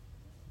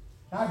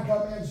 I'd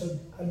come in so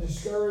a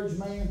discouraged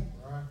man.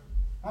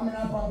 I mean,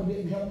 I probably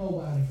didn't help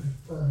nobody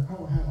for I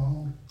don't know how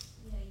long.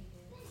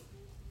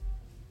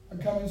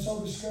 I'd come in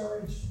so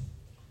discouraged,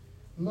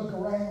 look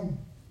around.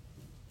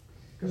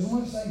 Because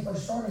once they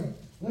first started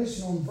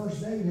listening on the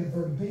first day, we had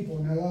 30 people,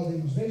 and a lot of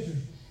them was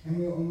visitors. And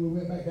we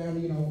went back down to,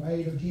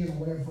 8 or 10 or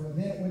whatever. And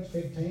then it went to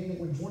 15, it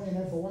went 20, and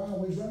after a while,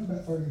 we was running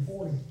about 30 or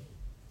 40.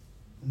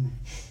 And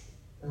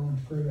there went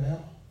the crew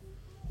out.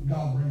 And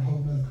God bring a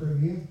whole other crew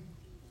in.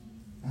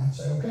 I'd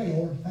say, okay,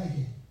 Lord, thank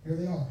you. Here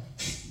they are.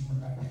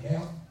 We're back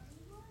out.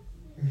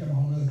 Here come a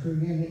whole other crew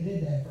in. And it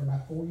did that for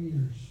about 4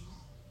 years.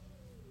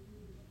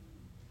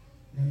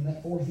 And then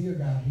that 4th year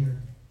got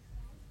here.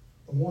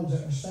 The ones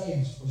that were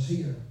staying was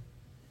here.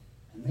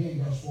 And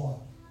then guess what?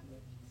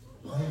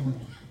 They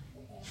went.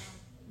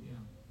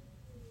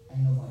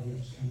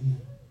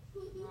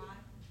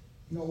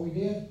 You know what we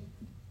did?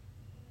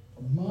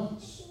 For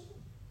months,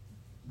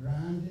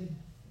 grinded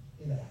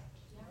it out.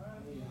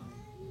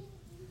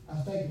 I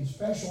was taking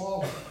special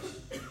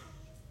offerings.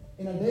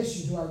 In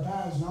addition to our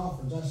tithes and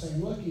offerings, I say,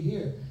 looky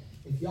here.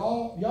 If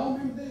y'all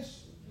remember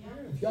this? Yeah.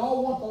 If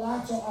y'all want the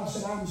lights on, I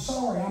said, I'm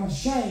sorry, I'm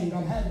ashamed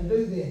I'm having to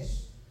do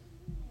this.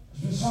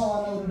 That's all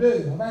I know to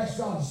do. I've asked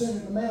God to send it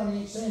in the mail and He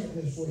ain't sent it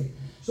this week.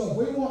 So if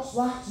we want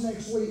lights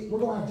next week, we're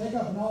going to take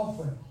up an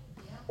offering.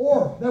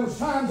 Or there was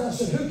times I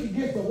said, who could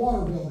get the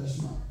water bill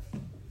this month?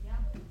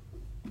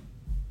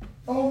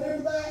 Oh,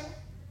 remember that?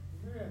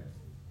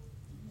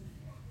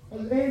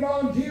 Any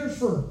volunteers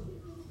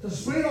to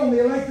split on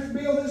the electric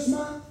bill this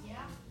month?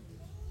 Yeah.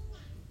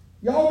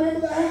 Y'all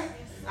remember that?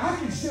 I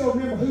can still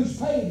remember who's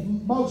paid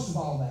most of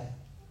all that.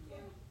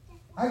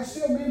 I can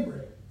still remember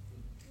it.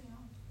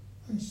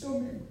 I can still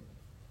remember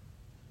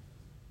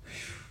it.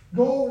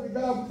 Glory to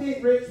God. We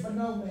ain't rich by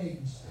no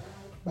means.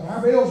 But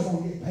our bills are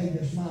going to get paid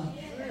this month.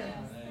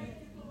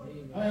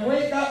 I mean, we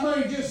ain't got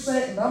money just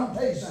sitting, but I'm going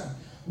to tell you something.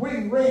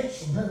 We're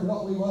rich compared to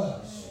what we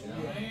was.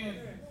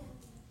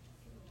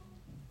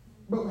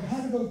 But we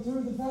had to go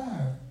through the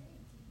fire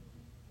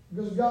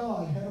because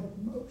God had a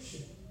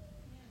promotion.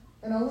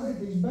 And I look at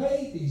these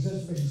babies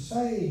that's been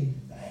saved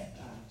and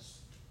baptized.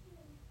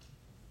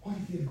 What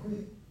if you'd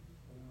quit?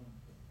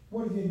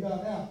 What if you'd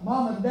got out?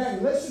 Mom and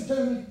Daddy, listen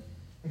to me.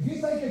 If you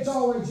think it's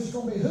always just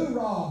going to be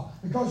hoorah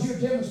because you're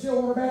attending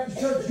Stillwater Baptist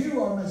Church,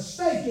 you are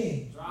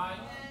mistaken. Right.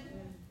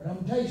 But I'm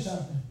going to tell you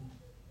something.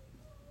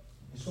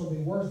 It's going to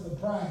be worth the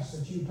price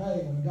that you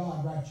pay when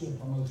God writes you a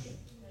promotion.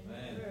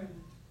 Amen.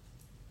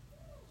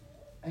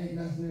 Ain't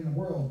nothing in the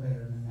world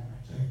better than that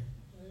right there.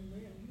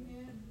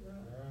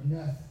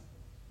 Nothing.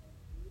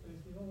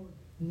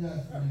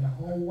 Nothing in the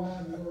whole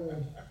wide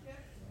world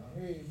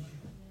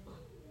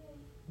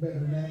better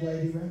than that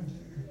lady right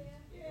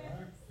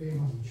there. Being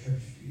on the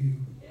church pew.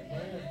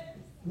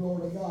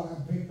 Glory to God,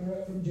 I picked her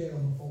up from jail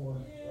before.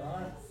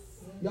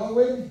 Y'all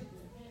with me?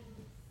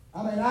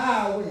 I mean,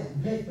 I went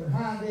and picked her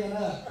hind end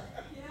up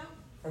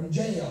from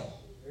jail.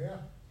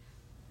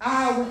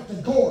 I went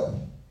to court.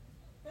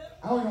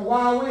 I don't know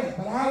why I went,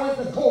 but I went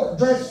to court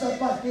dressed up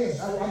like this.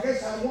 I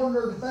guess I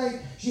wanted her to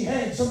think she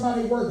had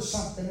somebody worth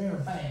something in her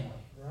family.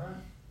 Right.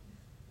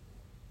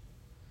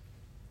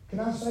 Can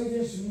I say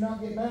this and you not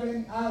get mad at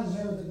me? I was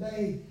there the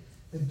day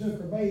that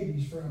took her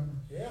babies from her.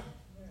 Yeah.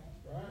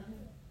 Right.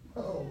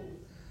 Oh.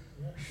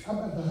 Yeah. I'm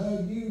about to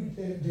hug you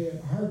to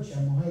hurt you.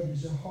 I'm going to hug you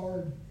so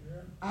hard.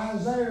 Yeah. I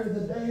was there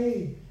the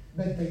day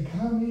that they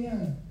come in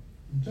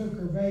and took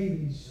her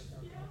babies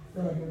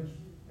from her.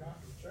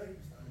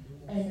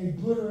 And they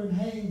put her in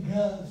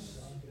handcuffs.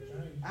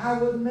 I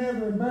would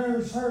never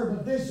embarrass her,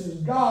 but this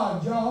is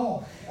God,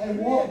 y'all. And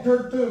walked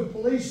her to a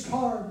police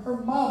car. Her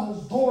mom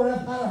was tore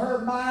up out of her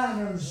mind,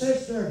 and her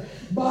sister.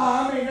 But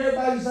I mean,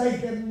 everybody's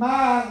thinking,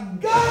 my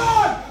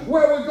God,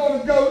 where are we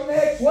going to go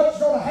next? What's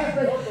going to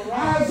happen?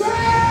 I was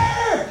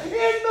there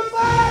in the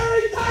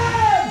fiery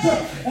times.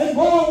 And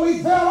boy,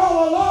 we felt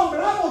all alone.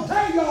 But I'm going to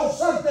tell y'all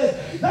something.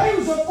 There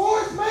was a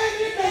fourth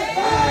man in that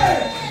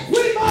fire.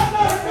 We might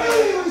not have knew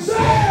he was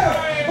there,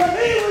 but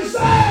he was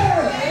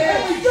there. And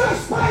we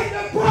just paid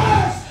the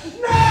price.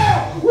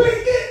 Now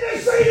we're getting to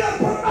see the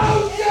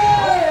promotion.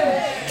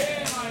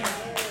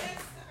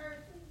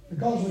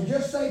 Because we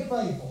just stayed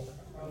faithful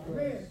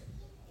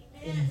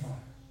in the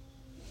fire.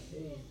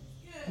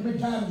 How many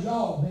times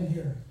y'all been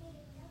here?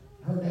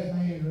 Heard that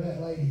man or that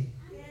lady?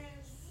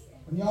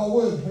 When y'all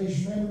would,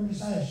 please remember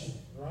Miss Ashley.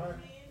 Right.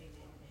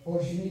 Boy,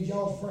 she needs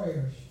y'all's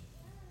prayers.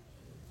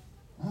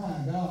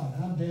 My God,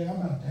 I'm telling you, I'm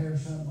about to tear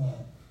something up.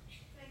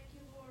 Thank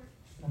you, Lord.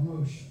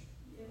 Promotion.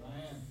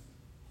 Amen.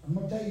 I'm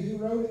going to tell you who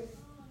wrote it.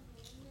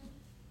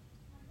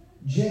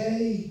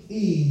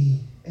 JESUCHRIST.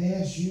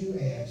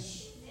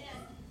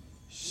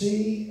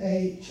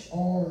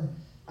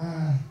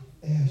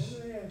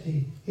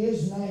 His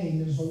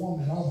name is the one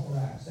that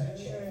authorized that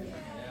check.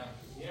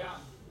 Yeah.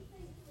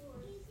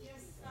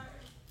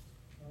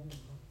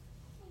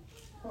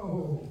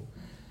 Oh,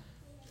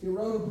 he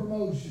wrote a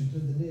promotion to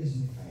the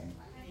Disney family.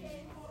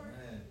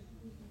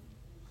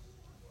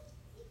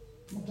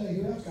 I'm going to tell you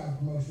who else got a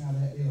promotion out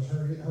of that deal. It's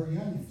her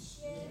youngins.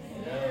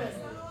 Yes.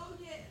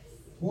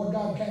 Boy,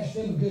 God cashed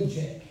them a good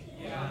check.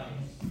 Yeah.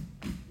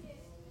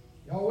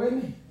 Y'all with me?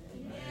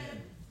 Amen.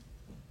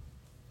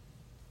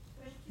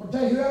 I'm going to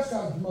tell you who else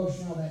got a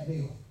promotion out of that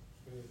deal.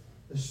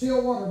 The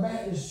Stillwater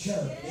Baptist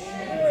Church.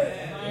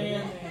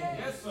 Amen.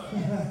 Yes, sir.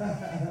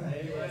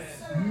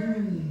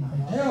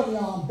 I'm telling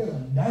y'all, I'm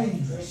feeling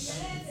dangerous.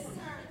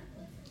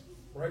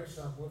 Break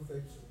something, we'll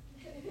fix it.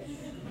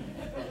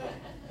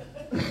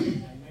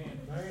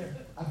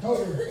 I told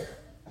her,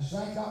 I said,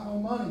 I ain't got no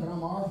money, but I'm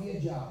going to offer you a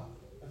job.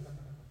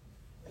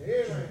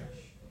 Yeah.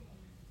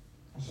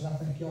 I said, I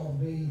think you ought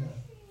to be the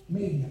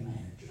media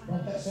manager.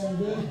 Don't that sound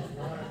good?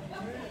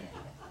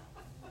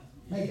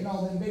 Making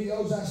all them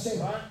videos, I said,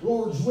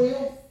 Lord's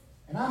will.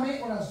 And I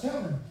meant what I was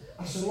telling her.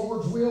 I said,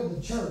 Lord's will,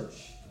 the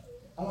church.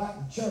 I like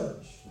the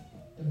church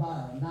to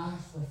buy a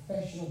nice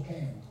professional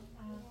camera.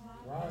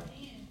 Right.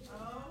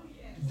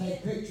 To and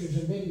take pictures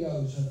and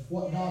videos of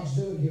what God's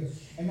doing here.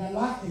 And I'd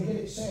like to get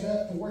it set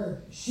up to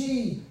where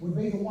she would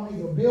be the one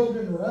either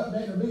building or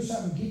updating or do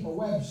something to keep her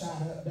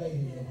website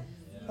updated and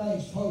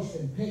things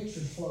posted,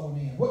 pictures flowing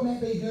in.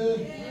 Wouldn't that be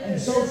good?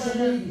 And social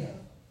media.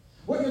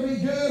 Wouldn't it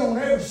be good on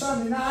every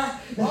Sunday night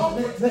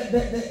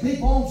that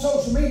people on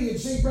social media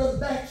would see Brother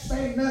Dak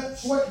standing up,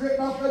 sweat dripping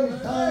off of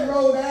his tongue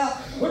rolled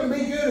out? Wouldn't it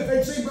be good if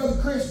they'd see Brother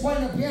Chris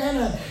playing the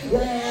piano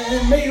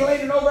and me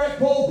leaning over that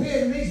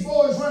pulpit and these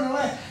boys running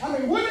around? I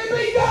mean, wouldn't it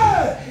be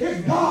good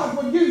if God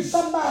would use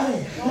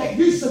somebody that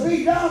used to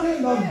be down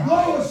in the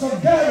lowest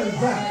of gutters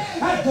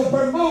and to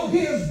promote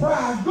His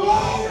bride?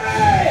 Glory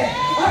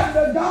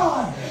unto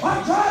God!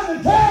 I'm trying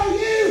to tell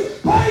you,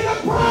 pay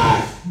the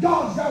price!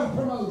 God's got a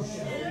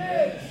promotion.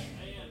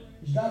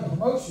 He's got a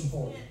promotion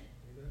for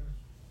you.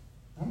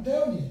 I'm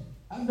telling you,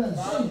 I've done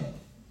seen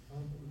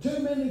it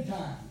too many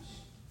times.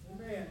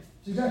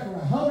 It's exactly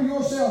right. Humble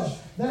yourselves,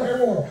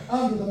 therefore,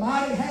 under the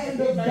mighty hand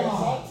of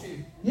God.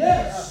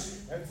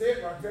 Yes. That's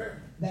it right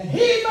there. That He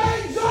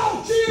may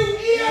exalt you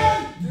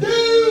in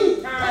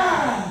due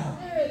time.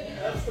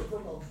 That's the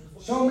promotion.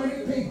 So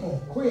many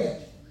people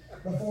quit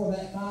before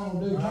that final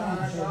due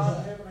time shows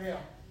up.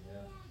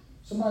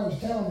 Somebody was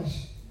telling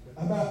us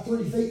about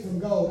 3 feet from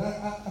gold.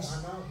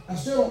 I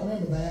still don't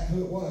remember that,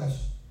 who it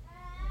was.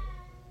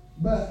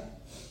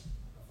 But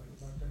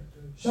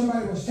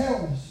somebody was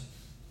telling us,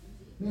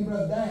 me and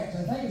Brother Dax,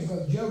 I think it was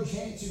Brother Joe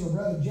Chancey or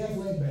Brother Jeff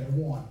Ledbetter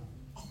won.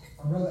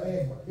 Or Brother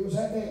Edward. It was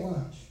that day at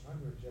lunch.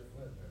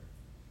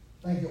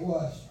 I think it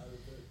was. He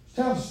was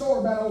telling a story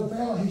about an old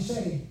fella. He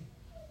said he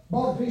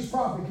bought a piece of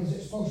property because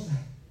it's supposed to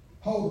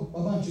hold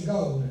a bunch of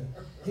gold. And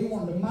he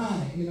wanted to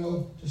mine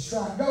it, to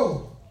strike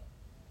gold.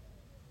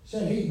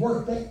 Said he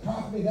worked that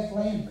property, that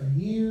land for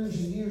years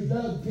and years,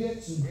 dug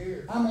pits and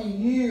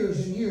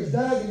years and years,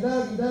 dug and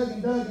dug and dug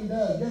and dug and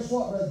dug. Guess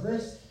what, Brother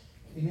Chris?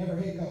 He never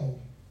hit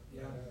gold.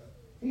 Yeah.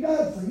 He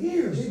dug for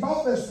years. He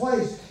bought this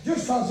place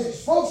just because it's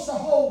supposed to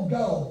hold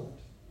gold.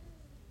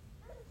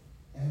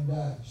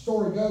 And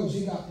story goes,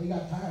 he got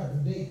tired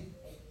of digging.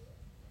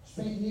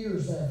 Spent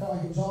years there, felt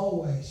like it was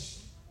all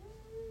waste.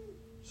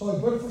 So he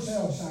put a for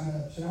sale sign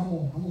up. Said, I'm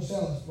gonna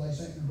sell this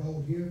place. Ain't no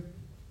gold here.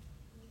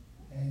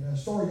 And the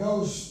story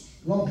goes,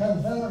 along came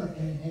a fella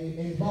and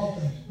he bought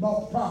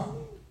the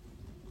property.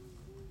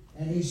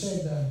 And he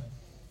said,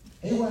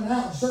 he went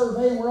out and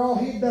surveyed where all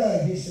he'd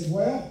dug. He said,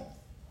 well,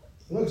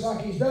 it looks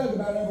like he's dug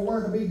about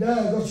everywhere to be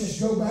dug. Let's just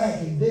go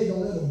back and dig a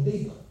little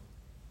deeper.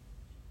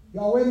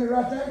 Y'all with me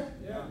right there?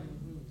 Yeah.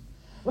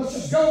 Let's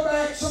just go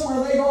back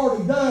somewhere they've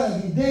already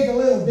dug and dig a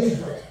little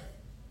deeper.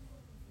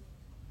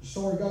 The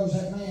story goes,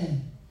 that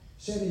man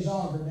set his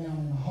auger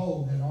down in a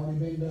hole that had already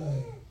been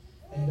dug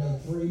and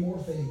dug 3 more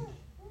feet.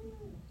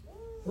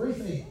 3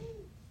 feet,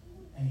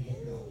 and he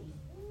hit gold.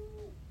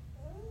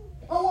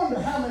 I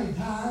wonder how many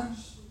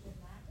times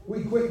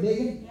we quit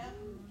digging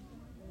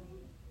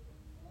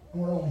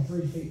and we're only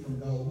 3 feet from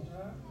gold.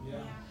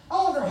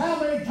 I wonder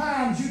how many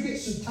times you get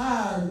so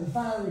tired of the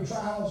fiery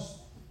trials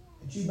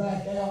that you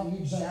back out and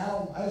you say,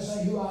 I just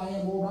say who I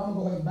am, Lord, I'm going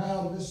to go ahead and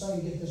bow to this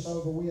thing and get this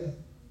over with.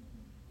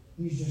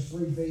 He's just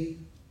 3 feet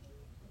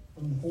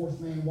from the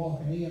fourth man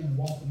walking in and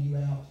walking you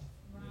out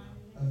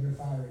of your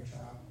fiery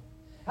trial.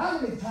 How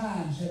many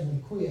times have we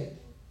quit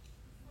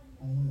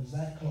when it was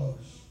that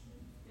close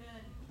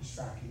to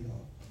striking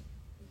gold?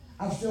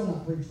 I've still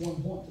not preached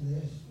one point to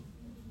this,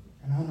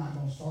 and I'm not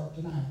going to start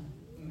tonight.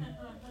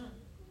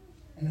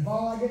 And if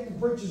all I get to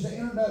preach is the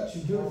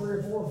introduction 2 or 3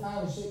 or 4 or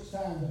 5 or 6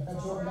 times, if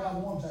that's what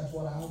God wants, that's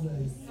what I'll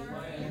do.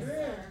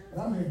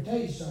 But I'm here to tell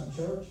you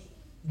something, church.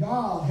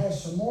 God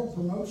has some more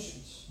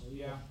promotions.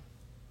 Yeah.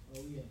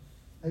 Oh, yeah.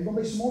 There's going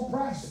to be some more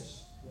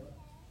prices.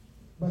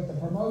 But the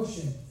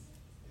promotion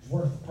is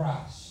worth the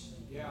price.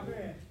 Yeah.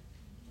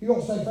 You're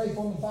going to stay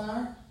faithful in the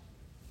fire.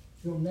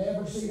 You'll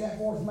never see that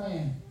fourth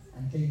man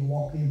until you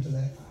walk into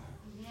that fire.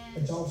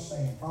 Let's all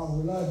stand. Father,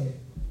 we love you.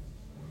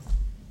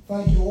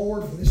 Thank you,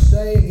 Lord, for this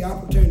day and the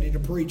opportunity to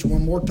preach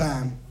one more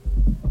time.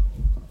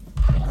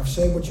 I've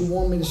said what you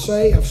want me to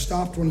say. I've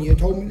stopped when you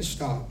told me to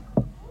stop.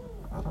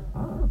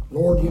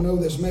 Lord, you know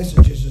this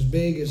message is as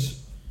big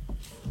as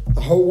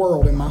the whole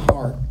world in my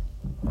heart.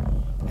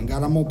 And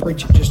God, I'm going to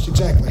preach it just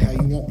exactly how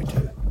you want me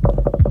to.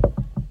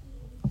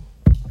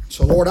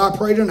 So, Lord, I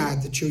pray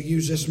tonight that you'll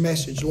use this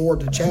message, Lord,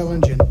 to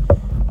challenge and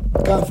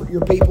comfort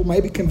your people,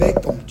 maybe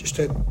convict them, just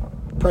to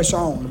press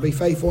on, to be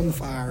faithful in the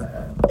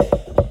fire.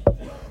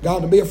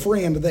 God, to be a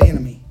friend of the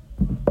enemy.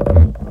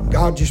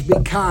 God, just be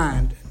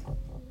kind.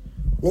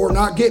 Lord,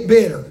 not get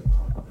bitter.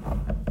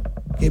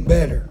 Get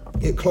better.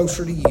 Get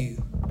closer to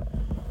you.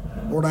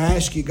 Lord, I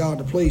ask you, God,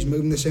 to please move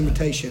in this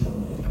invitation.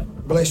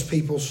 Bless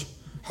people's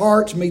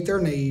hearts, meet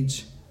their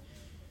needs.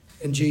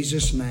 In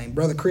Jesus' name.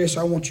 Brother Chris,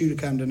 I want you to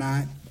come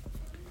tonight.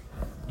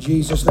 In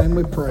Jesus' name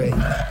we pray.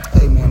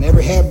 Amen.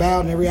 Every head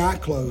bowed and every eye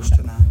closed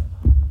tonight.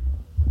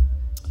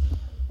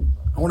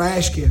 I want to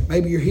ask you,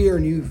 maybe you're here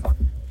and you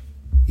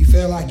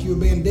feel like you've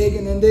been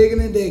digging and digging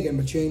and digging,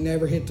 but you ain't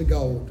never hit the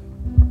gold.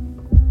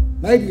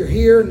 Maybe you're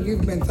here and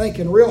you've been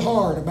thinking real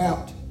hard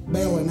about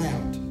bailing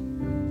out.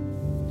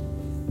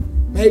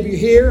 Maybe you're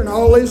here and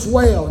all is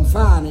well and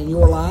fine in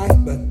your life,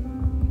 but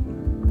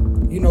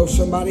you know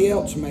somebody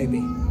else maybe.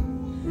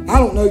 I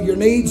don't know your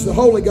needs. The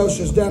Holy Ghost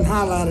has done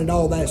highlighted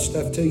all that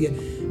stuff to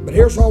you. But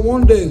here's what I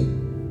want to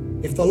do.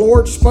 If the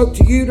Lord spoke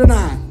to you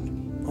tonight,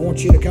 I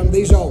want you to come to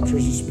these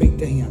altars and speak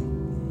to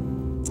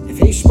Him. If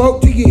He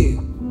spoke to you,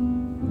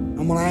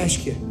 I'm going to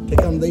ask you to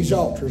come to these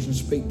altars and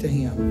speak to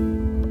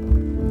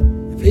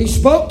Him. If He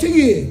spoke to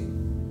you,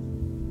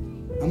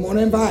 I'm going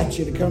to invite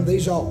you to come to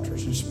these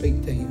altars and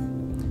speak to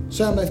Him.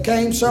 Some have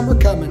came, some are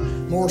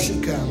coming. More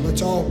should come.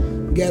 Let's all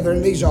gather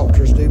in these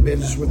altars, do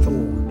business with the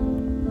Lord.